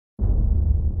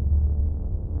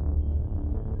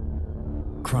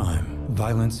crime,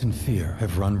 violence, and fear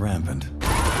have run rampant.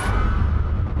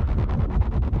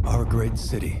 Our great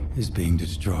city is being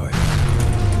destroyed.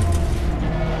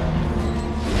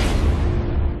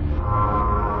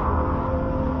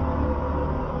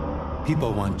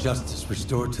 People want justice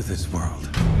restored to this world.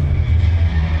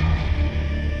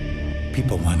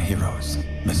 People want heroes,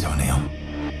 Miss O'Neill.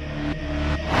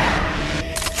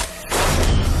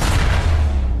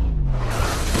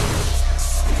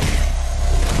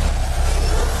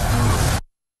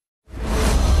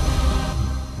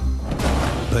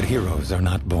 But heroes are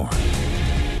not born.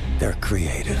 They're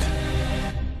created.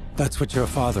 That's what your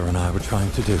father and I were trying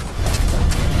to do.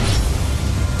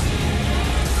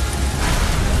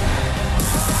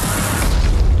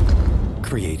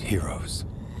 Create heroes.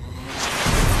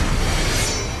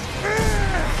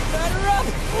 Batter up!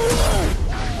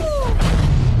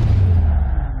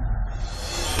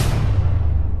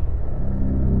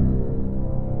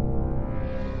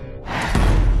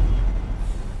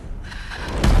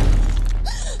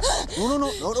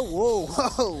 No,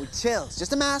 whoa, chill. It's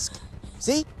just a mask.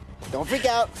 See? Don't freak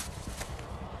out.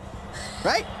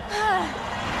 Right?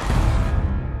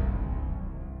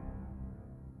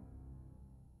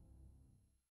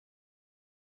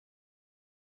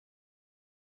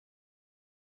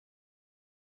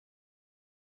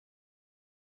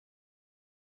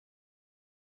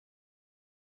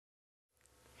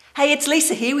 Hey, it's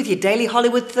Lisa here with your Daily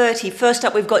Hollywood 30. First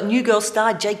up, we've got New Girl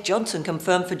star Jake Johnson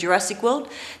confirmed for Jurassic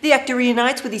World. The actor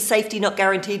reunites with his safety not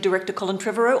guaranteed director Colin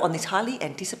Trevorrow on this highly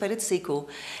anticipated sequel.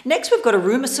 Next, we've got a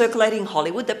rumour circulating in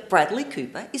Hollywood that Bradley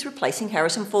Cooper is replacing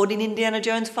Harrison Ford in Indiana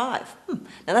Jones 5.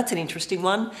 Now that's an interesting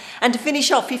one. And to finish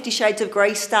off, 50 Shades of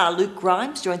Grey star Luke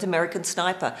Grimes joins American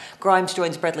Sniper. Grimes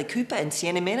joins Bradley Cooper and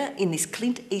Sienna Miller in this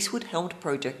Clint Eastwood-helmed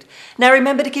project. Now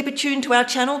remember to keep it tuned to our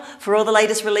channel for all the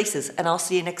latest releases, and I'll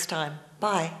see you next time.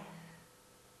 Bye.